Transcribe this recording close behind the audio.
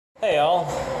Hey all,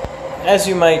 as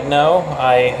you might know,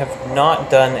 I have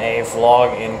not done a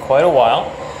vlog in quite a while.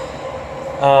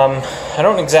 I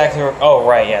don't exactly. Oh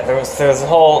right, yeah, there was a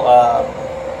whole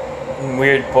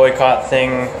weird boycott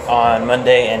thing on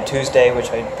Monday and Tuesday, which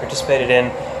I participated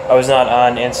in. I was not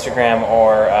on Instagram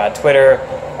or Twitter.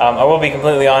 I will be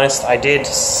completely honest. I did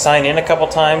sign in a couple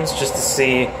times just to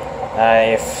see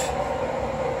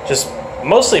just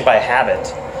mostly by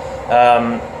habit.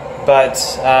 But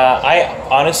I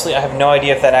have no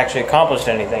idea if that actually accomplished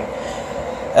anything.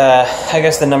 I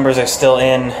guess the numbers are still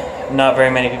in. Not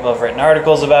very many people have written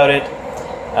articles about it.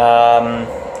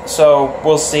 So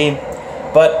we'll see.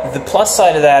 But the plus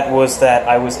side of that was that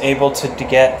I was able to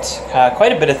get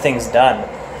quite a bit of things done.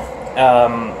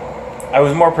 I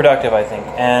was more productive, I think.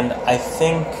 And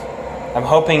I'm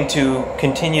hoping to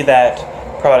continue that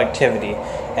productivity.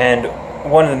 And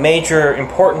one of the major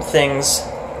important things,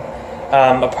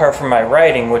 apart from my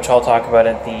writing, which I'll talk about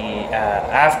at the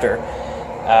after,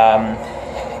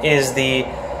 is the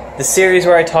series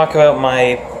where I talk about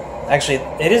actually,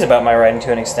 it is about my writing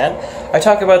to an extent. I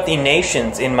talk about the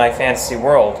nations in my fantasy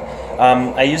world.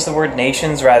 I use the word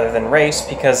nations rather than race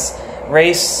because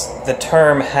race, the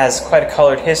term, has quite a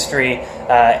colored history,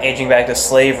 aging back to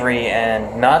slavery and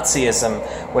Nazism,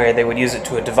 where they would use it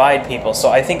to divide people. So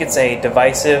I think it's a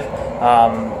divisive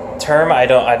term. I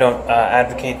don't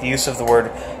advocate the use of the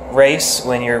word race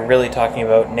when you're really talking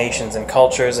about nations and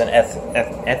cultures and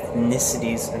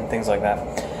ethnicities and things like that.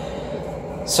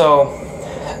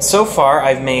 So far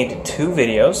I've made 2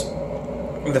 videos.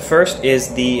 The first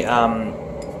is the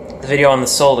video on the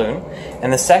Solune,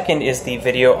 and the second is the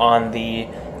video on the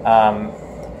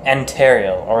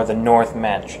Entarial, or the North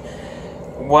Match.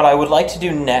 What I would like to do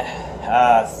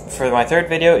for my third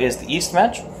video is the East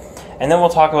Match, and then we'll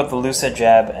talk about the Lusa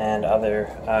Jab and other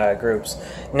groups.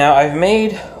 Now, I've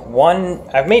made 2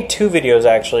 videos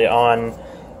actually on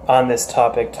this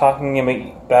topic, talking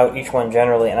about each one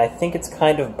generally, and I think it's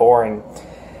kind of boring.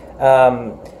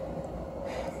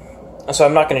 So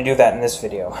I'm not going to do that in this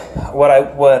video. What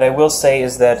I will say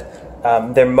is that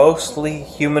they're mostly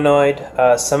humanoid.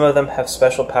 Some of them have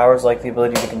special powers, like the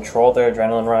ability to control their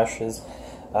adrenaline rushes,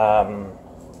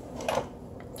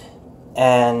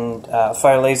 and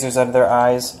fire lasers out of their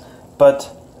eyes. But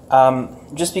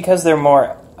just because they're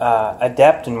more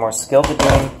adept and more skilled at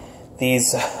doing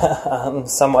these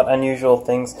somewhat unusual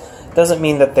things doesn't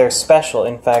mean that they're special.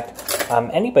 In fact,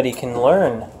 anybody can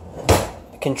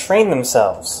train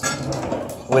themselves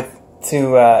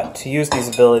to use these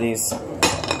abilities.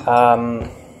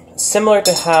 Similar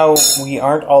to how we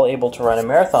aren't all able to run a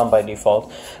marathon by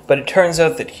default, but it turns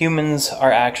out that humans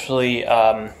are actually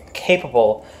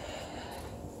capable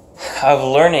of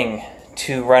learning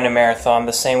to run a marathon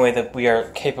the same way that we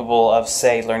are capable of,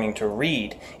 say, learning to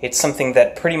read. It's something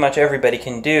that pretty much everybody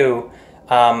can do,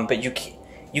 but you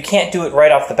can't do it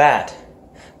right off the bat,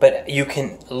 but you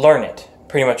can learn it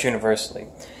pretty much universally.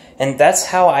 And that's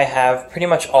how I have pretty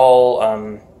much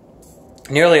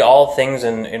nearly all things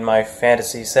in my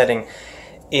fantasy setting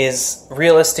is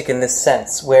realistic in this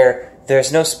sense, where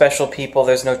there's no special people,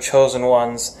 there's no chosen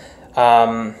ones.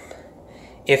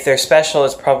 If they're special,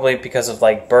 it's probably because of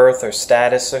like birth or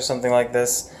status or something like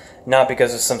this, not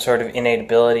because of some sort of innate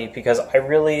ability, because I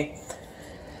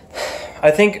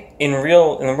think in the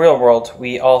real world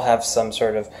we all have some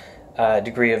sort of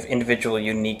degree of individual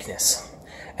uniqueness.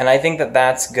 And I think that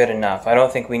that's good enough. I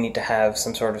don't think we need to have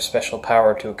some sort of special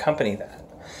power to accompany that.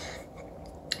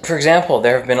 For example,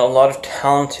 there have been a lot of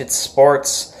talented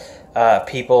sports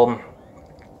people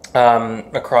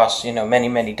across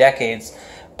many decades,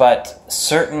 but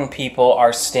certain people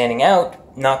are standing out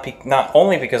not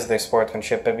only because of their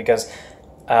sportsmanship, but because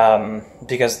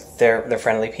they're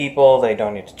friendly people, they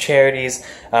donate to charities,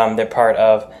 they're part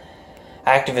of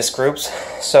activist groups.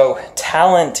 So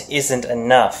talent isn't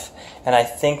enough. And I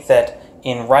think that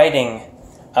in writing,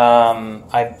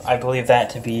 I believe that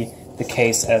to be the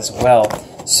case as well.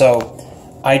 So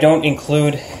I don't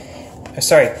include,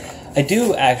 I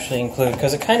do actually include,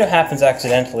 because it kind of happens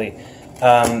accidentally,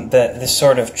 this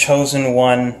sort of chosen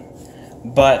one,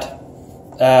 but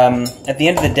at the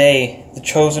end of the day, the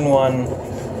chosen one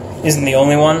isn't the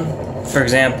only one. For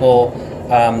example,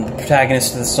 the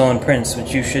protagonist of The Stolen Prince,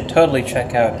 which you should totally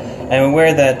check out. I'm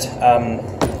aware that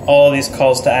all these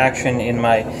calls to action in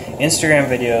my Instagram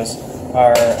videos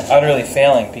are utterly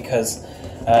failing because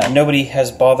nobody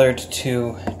has bothered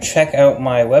to check out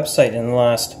my website in the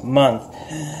last month.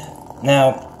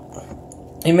 Now,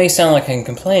 it may sound like I'm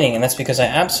complaining, and that's because I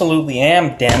absolutely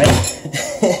am, damn it.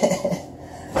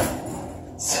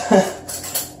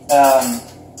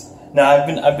 No,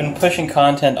 I've been pushing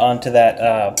content onto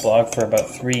that blog for about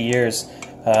 3 years,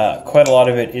 quite a lot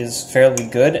of it is fairly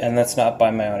good, and that's not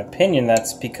by my own opinion.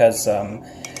 That's because a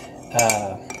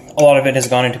lot of it has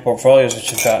gone into portfolios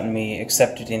which have gotten me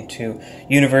accepted into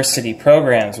university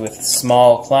programs with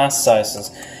small class sizes,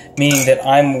 meaning that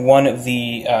I'm one of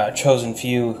the chosen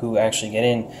few who actually get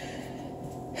in.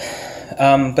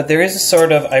 But there is a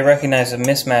sort of, I recognize, a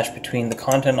mismatch between the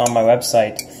content on my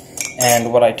website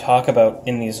and what I talk about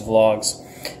in these vlogs.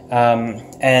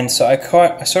 And so I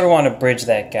sort of want to bridge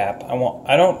that gap.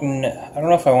 I don't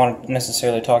know if I want to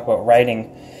necessarily talk about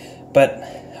writing, but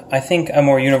I think a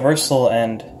more universal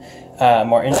and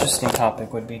more interesting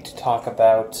topic would be to talk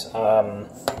about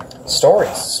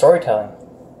storytelling,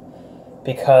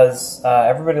 because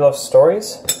everybody loves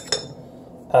stories.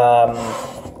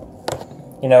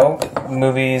 You know,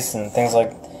 movies and things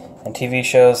like, and TV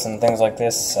shows and things like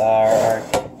this are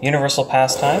universal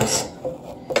pastimes.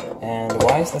 And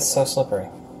why is this so slippery?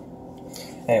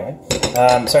 Anyway,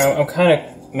 sorry, I'm kind of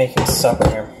making supper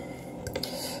here.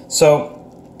 So,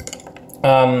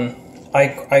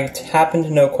 I happen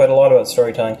to know quite a lot about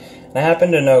storytelling, and I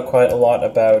happen to know quite a lot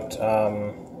about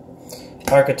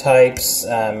archetypes,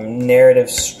 narrative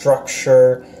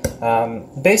structure.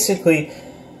 Basically,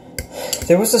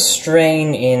 there was a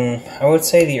strain in, I would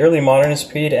say, the early modernist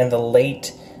period and the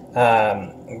late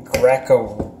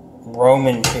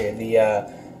Greco-Roman period.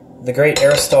 The great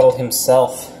Aristotle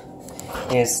himself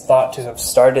is thought to have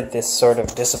started this sort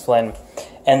of discipline,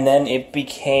 and then it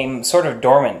became sort of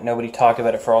dormant. Nobody talked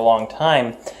about it for a long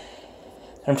time.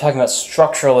 I'm talking about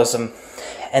structuralism.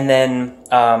 And then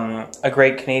a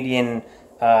great Canadian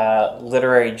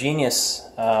literary genius,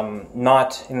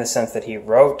 not in the sense that he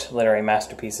wrote literary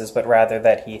masterpieces, but rather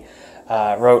that he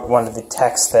wrote one of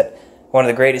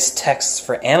the greatest texts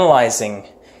for analyzing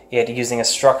it using a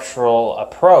structural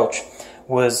approach,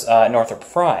 was Northrop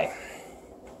Frye.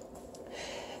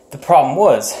 The problem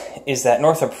is that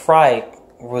Northrop Frye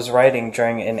was writing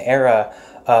during an era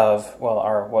of,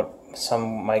 well, what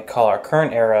some might call our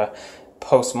current era,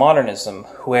 postmodernism,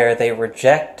 where they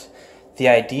reject the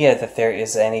idea that there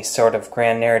is any sort of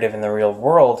grand narrative in the real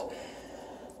world.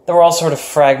 They were all sort of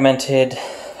fragmented,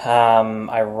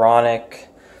 ironic.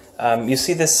 You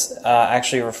see this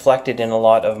actually reflected in a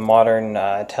lot of modern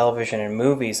television and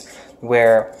movies,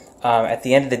 where at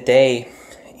the end of the day,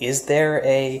 is there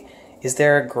a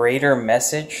greater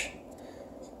message?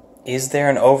 Is there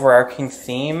an overarching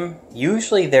theme?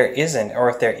 Usually there isn't, or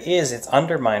if there is, it's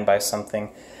undermined by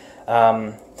something.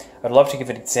 I'd love to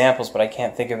give it examples, but I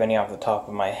can't think of any off the top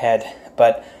of my head.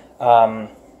 But,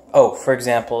 for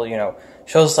example,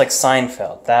 shows like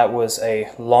Seinfeld. That was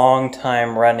a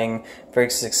long-time-running,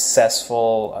 very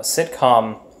successful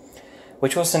sitcom,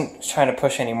 which wasn't trying to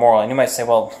push any moral. And you might say,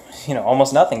 well,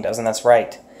 almost nothing does, and that's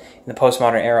right. In the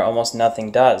postmodern era, almost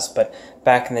nothing does. But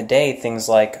back in the day, things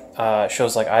like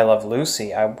shows like I Love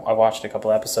Lucy, I watched a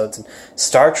couple episodes, and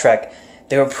Star Trek,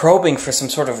 they were probing for some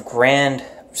sort of grand...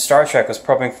 Star Trek was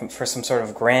probing for some sort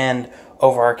of grand,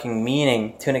 overarching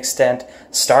meaning. To an extent,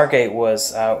 Stargate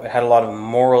had a lot of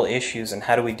moral issues, and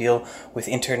how do we deal with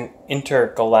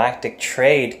intergalactic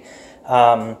trade?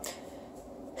 And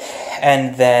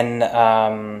then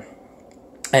and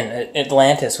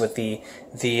Atlantis with the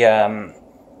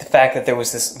fact that there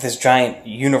was this giant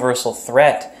universal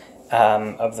threat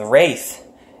of the Wraith,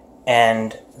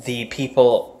 and the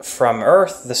people from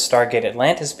Earth, the Stargate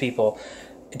Atlantis people,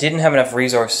 didn't have enough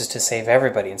resources to save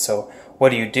everybody. And so what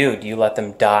do? Do you let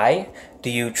them die? Do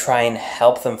you try and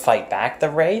help them fight back the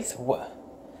Wraith?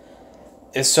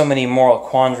 There's so many moral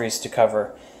quandaries to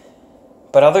cover.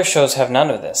 But other shows have none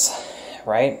of this,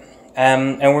 right?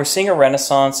 And we're seeing a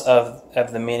renaissance of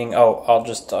the meaning. I'll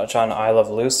just touch on I Love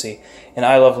Lucy. In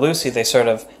I Love Lucy, they sort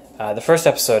of, the first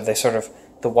episode,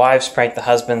 the wives prank the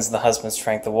husbands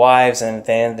prank the wives, and at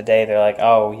the end of the day, they're like,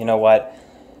 oh, you know what?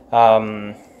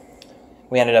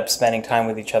 We ended up spending time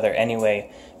with each other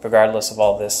anyway, regardless of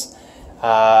all this.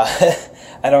 I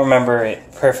don't remember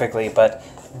it perfectly, but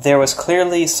there was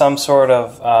clearly some sort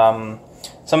of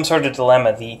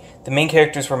dilemma. The main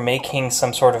characters were making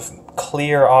some sort of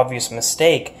clear, obvious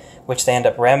mistake, which they end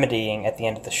up remedying at the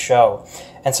end of the show.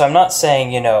 And so I'm not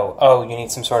saying, you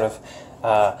need some sort of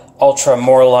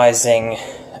ultra-moralizing,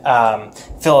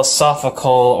 philosophical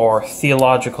or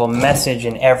theological message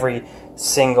in every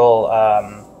single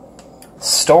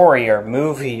story or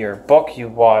movie or book you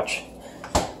watch.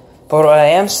 But what I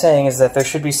am saying is that there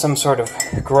should be some sort of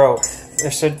growth.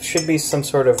 There should be some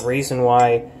sort of reason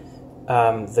why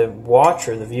the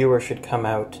watcher, the viewer, should come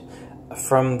out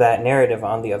from that narrative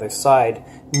on the other side,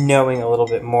 knowing a little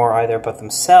bit more either about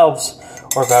themselves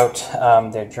or about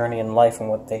their journey in life and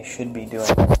what they should be doing.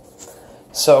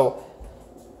 So,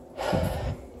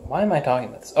 why am I talking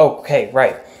about this? Oh, okay,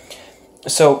 right.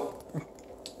 So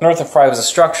Northrop Frye was a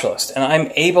structuralist, and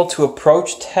I'm able to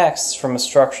approach texts from a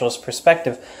structuralist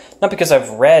perspective, not because I've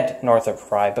read Northrop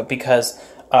Frye, but because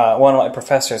one of my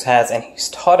professors has, and he's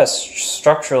taught us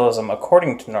structuralism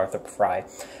according to Northrop Frye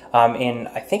in,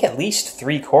 I think, at least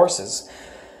 3 courses.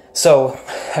 So,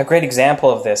 a great example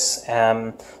of this,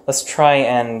 let's try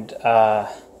and cover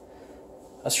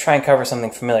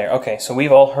something familiar. Okay, so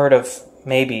we've all heard of,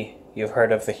 maybe you've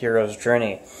heard of the hero's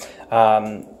journey.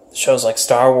 Shows like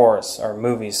Star Wars, or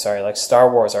movies, sorry, like Star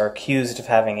Wars are accused of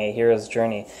having a hero's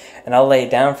journey, and I'll lay it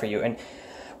down for you. And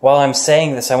while I'm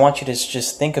saying this, I want you to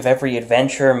just think of every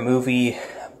adventure, movie,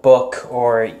 book,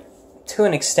 or to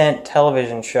an extent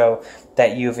television show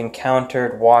that you've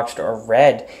encountered, watched, or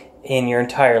read in your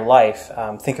entire life.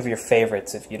 Think of your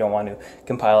favorites if you don't want to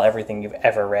compile everything you've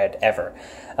ever read, ever.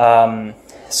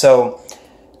 So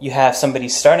you have somebody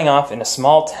starting off in a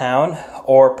small town,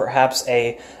 or perhaps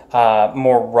a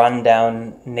more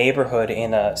run-down neighborhood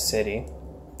in a city.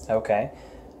 Okay.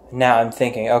 Now I'm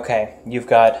thinking, okay, you've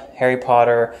got Harry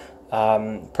Potter,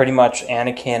 pretty much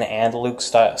Anakin and Luke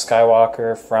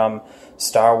Skywalker from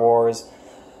Star Wars.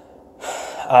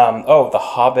 The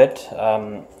Hobbit,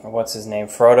 what's his name,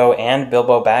 Frodo and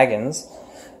Bilbo Baggins.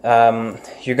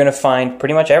 You're going to find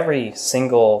pretty much every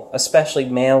single, especially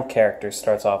male character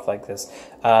starts off like this.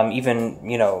 Even,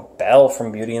 Belle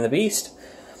from Beauty and the Beast.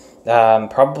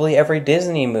 Probably every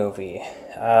Disney movie.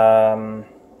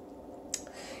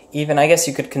 Even, I guess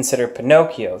you could consider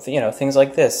Pinocchio, things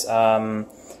like this. So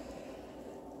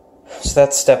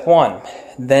that's step 1.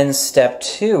 Then step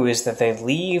 2 is that they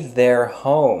leave their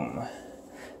home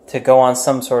to go on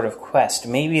some sort of quest.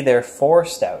 Maybe they're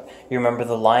forced out. You remember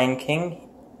the Lion King?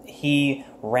 He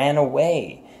ran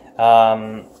away.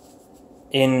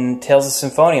 In Tales of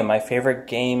Symphonia, my favorite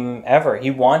game ever,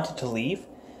 he wanted to leave,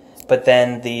 but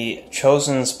then the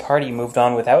Chosen's party moved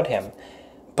on without him.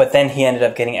 But then he ended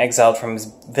up getting exiled from his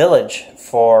village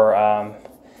for,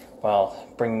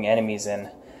 bringing enemies in.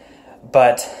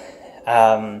 But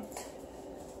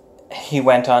he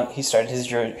started his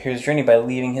journey by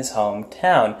leaving his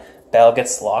hometown. Belle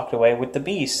gets locked away with the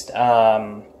beast.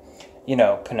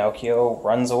 Pinocchio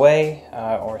runs away,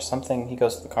 or something. He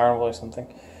goes to the carnival or something.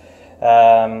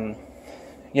 All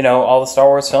the Star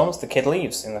Wars films, the kid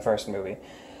leaves in the first movie.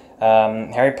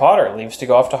 Harry Potter leaves to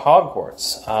go off to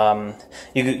Hogwarts.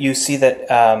 You see that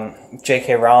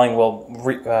J.K. Rowling will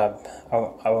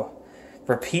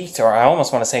repeat, or I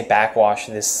almost want to say backwash,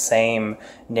 this same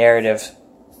narrative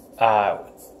to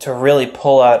really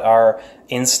pull out our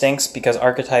instincts, because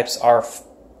archetypes are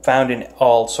found in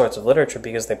all sorts of literature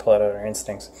because they pull out our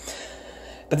instincts.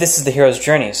 But this is the hero's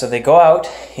journey. So they go out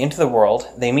into the world,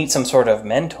 they meet some sort of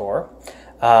mentor.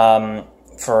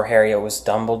 For Harry, it was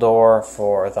Dumbledore.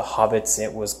 For the Hobbits,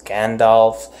 it was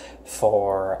Gandalf.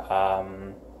 For,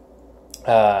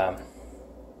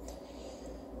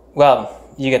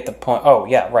 you get the point. Oh,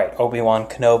 yeah, right. Obi-Wan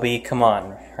Kenobi, come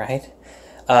on, right?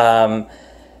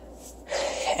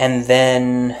 And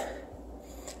then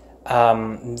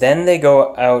they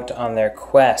go out on their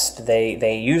quest.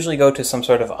 They usually go to some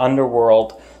sort of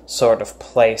underworld sort of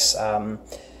place.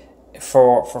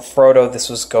 For Frodo, this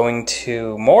was going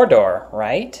to Mordor,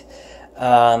 right?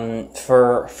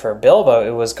 For Bilbo,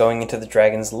 it was going into the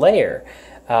dragon's lair.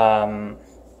 I'm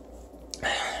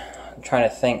trying to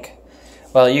think.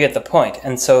 Well, you get the point.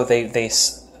 And so they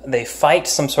fight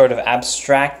some sort of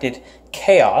abstracted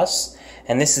chaos,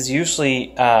 and this is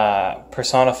usually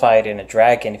personified in a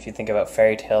dragon, if you think about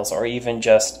fairy tales, or even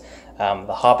just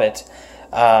The Hobbit.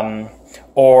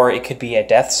 Or it could be a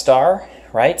Death Star,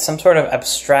 right? Some sort of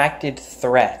abstracted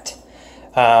threat.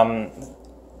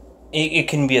 It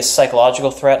can be a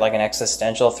psychological threat, like an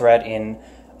existential threat in,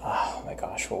 oh my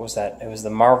gosh, what was that? It was the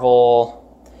Marvel,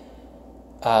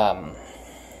 the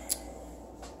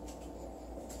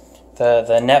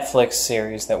Netflix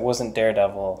series that wasn't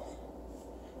Daredevil.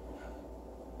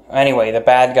 Anyway, the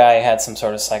bad guy had some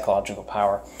sort of psychological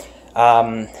power.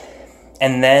 And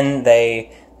then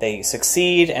they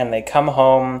succeed, and they come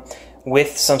home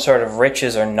with some sort of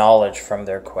riches or knowledge from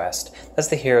their quest. That's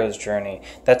the hero's journey.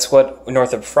 That's what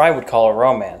Northrop Frye would call a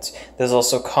romance. There's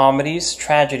also comedies,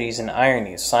 tragedies, and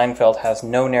ironies. Seinfeld has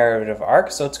no narrative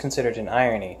arc, so it's considered an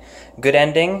irony. Good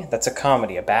ending, that's a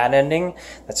comedy. A bad ending,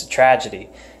 that's a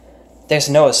tragedy. There's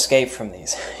no escape from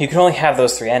these. You can only have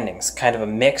those 3 endings, kind of a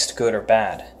mixed good or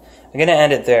bad. I'm going to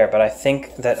end it there, but I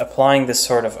think that applying this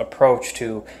sort of approach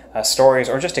to stories,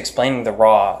 or just explaining the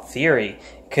raw theory,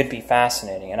 could be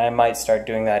fascinating, and I might start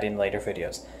doing that in later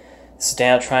videos. This is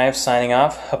Daniel Triumph signing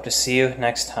off. Hope to see you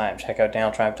next time. Check out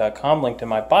DanielTriumph.com, linked in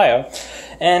my bio,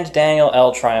 and Daniel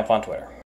L. Triumph on Twitter.